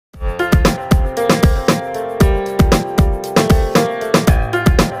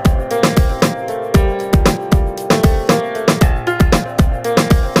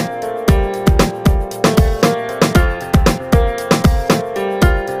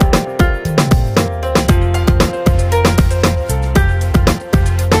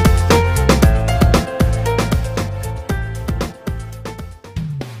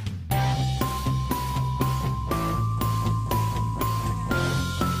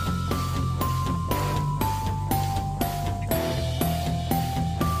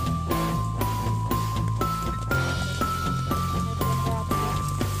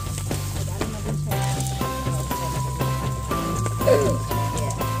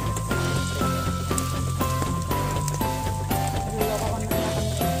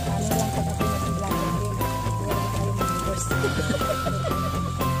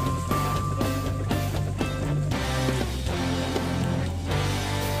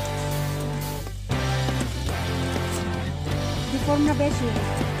form na beshi.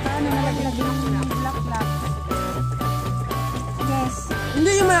 Paano nalaglag yung black. Yes.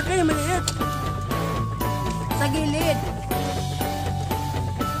 Hindi yung malaki, yung maliit. Sa gilid.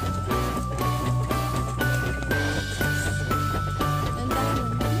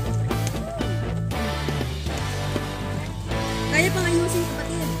 Kaya pang ayusin,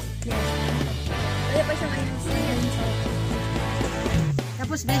 kapatid. Yes. Kaya pa siyang ayusin.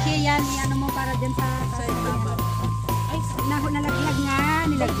 Tapos beshi yan, ano mo para dyan sa baba. Ay, nalaglag nga,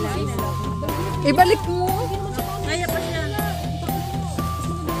 nilaglag. Ibalik mo. Kaya pa siya.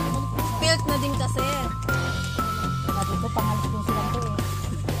 Pilt na din kasi. Sabi ko, pangalas din sila to eh.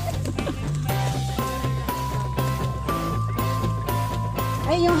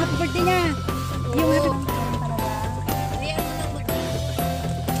 Ay, yung happy birthday niya. Yung happy birthday.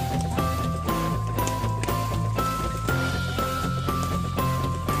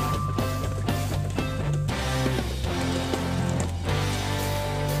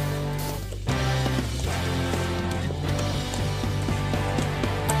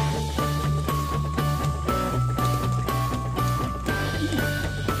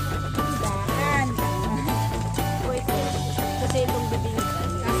 Kasi itong bibig.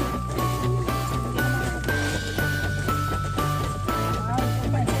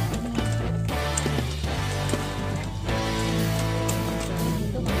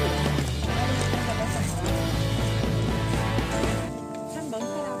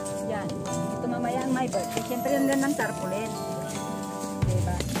 Yan. Ito mamaya ang my birthday. Siyempre yun lang ng tarpaulin.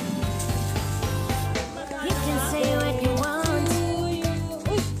 Diba? You can say what you want.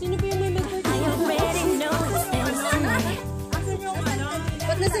 Uy, sino ba yung may birthday? I already know what's tonight.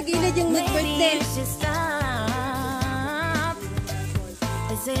 Ba't nasa gilid yung Maybe birthday? you should stop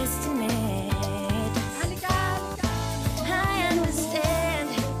resisting it. I understand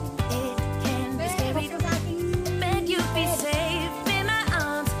it can be scary. Beg you be safe in my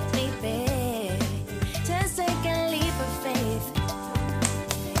arms, baby. Just take a leap of faith.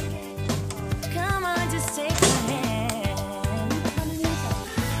 Come on, just take my hand.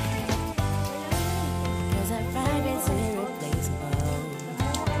 'Cause our vibe is irreplaceable.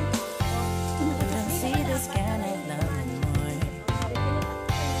 I don't see this kind of love anymore.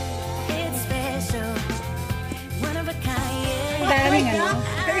 It's special, one of a kind. Daming ano.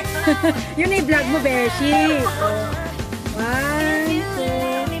 Yun na yung vlog mo, Beshi. One, two,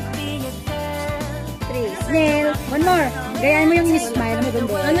 Let me be your girl. three. Snail. One more. Gayaan mo yung smile mo doon,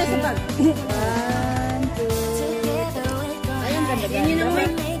 Beshi. Ano sa bag? One, two. Together we're gonna Ayun, ganda Yan yun ang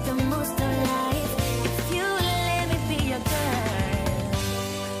ganda. make the most of life. If you let me be your girl,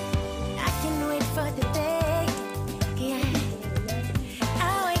 I can wait for the day. Yeah, I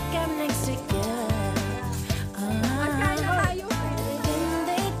wake up next to you. And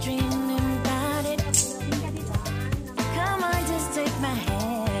they dreaming about it. Come on, just take my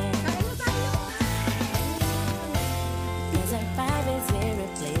hand. 'Cause our vibe is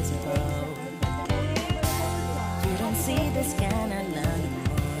irreplaceable. You don't see this kind of love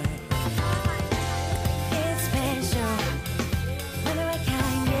anymore.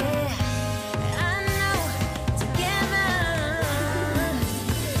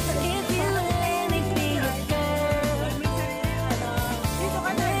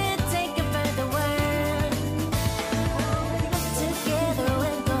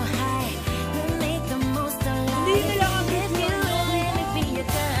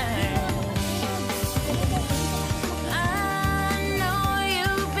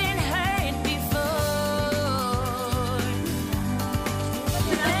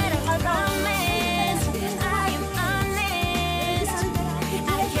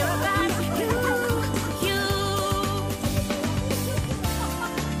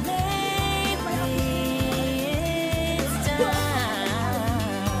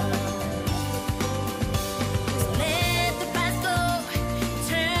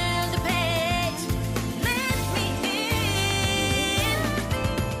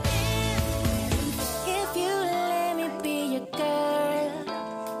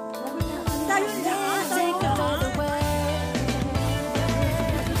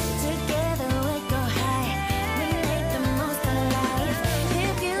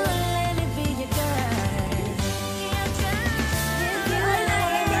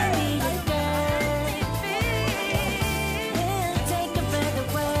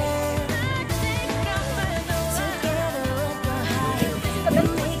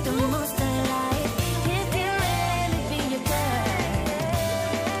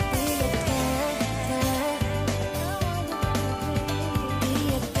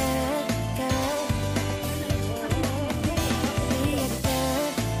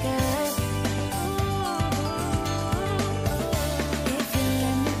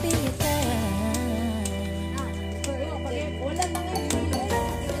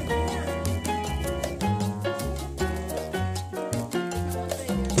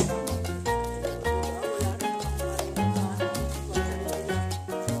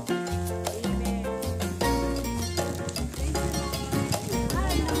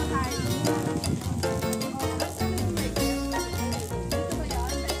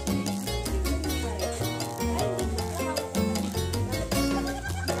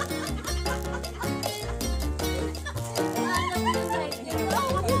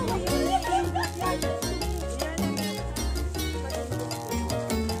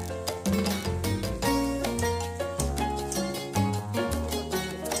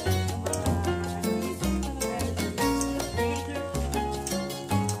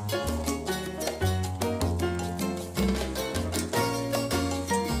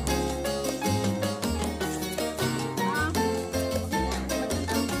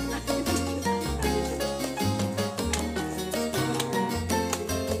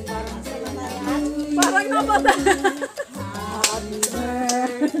 Happy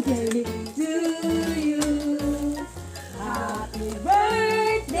birthday to you. Happy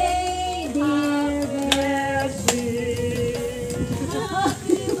birthday, dear Beshi.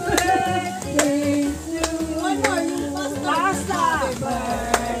 Happy birthday to you. Pasta. Happy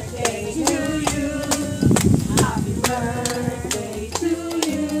birthday to you. Happy birthday to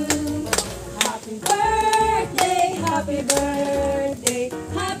you. Happy birthday, happy birthday,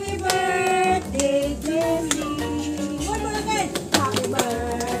 happy birthday, Jessie. One more again. Happy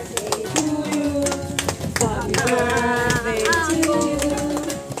birthday to you. Happy birthday to you.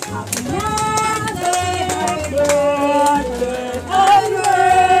 Happy birthday, happy birthday, happy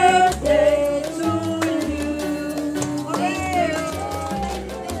birthday to you. Okay.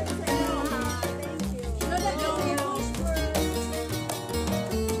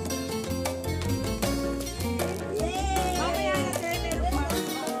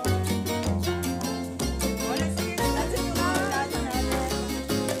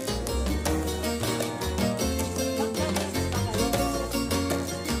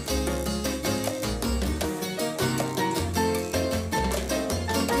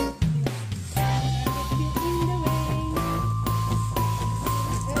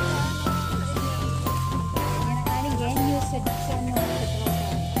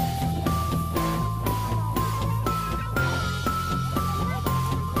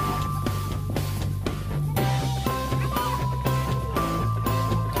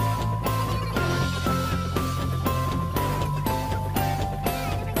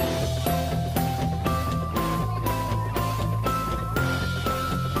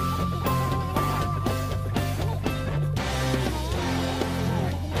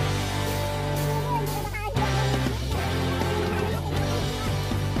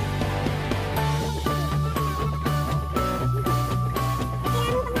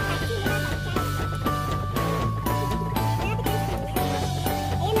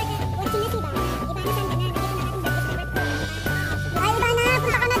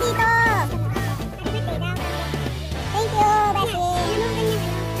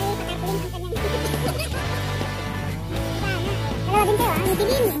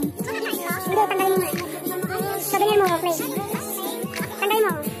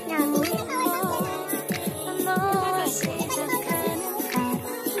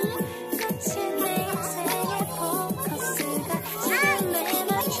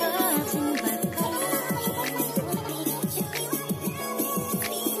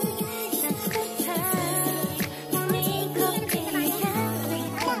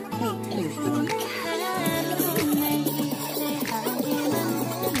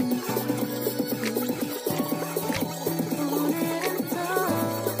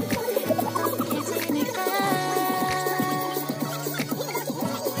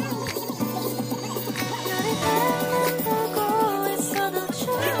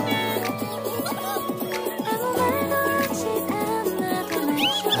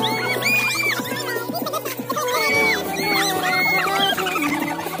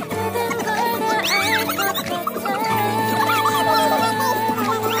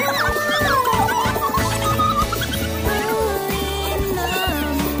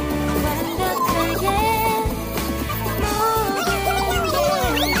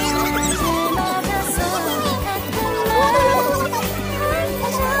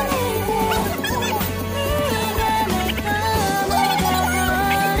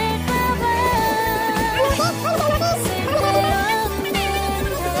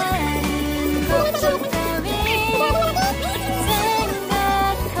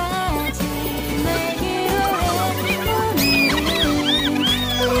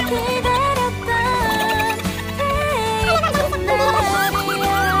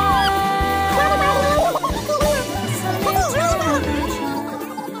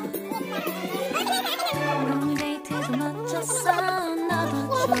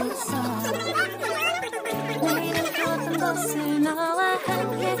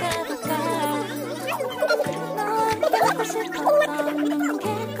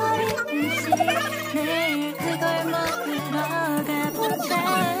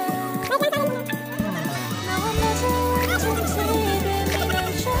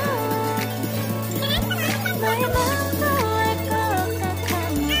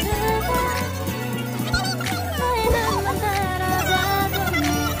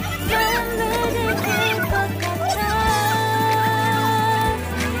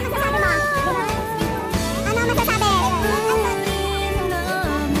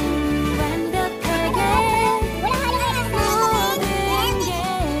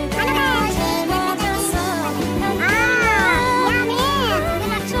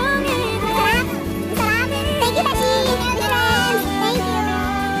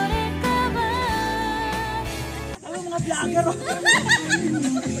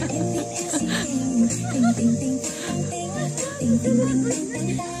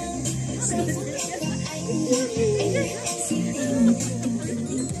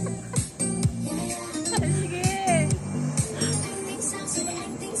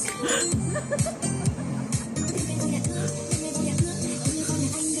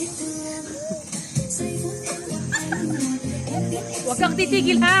 Huwag kang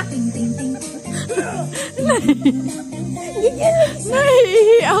titigil, ha?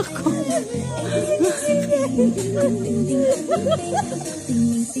 Nahihihi ako.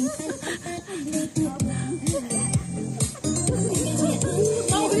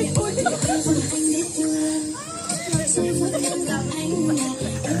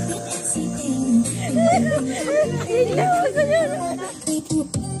 Thank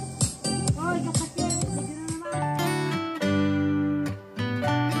you.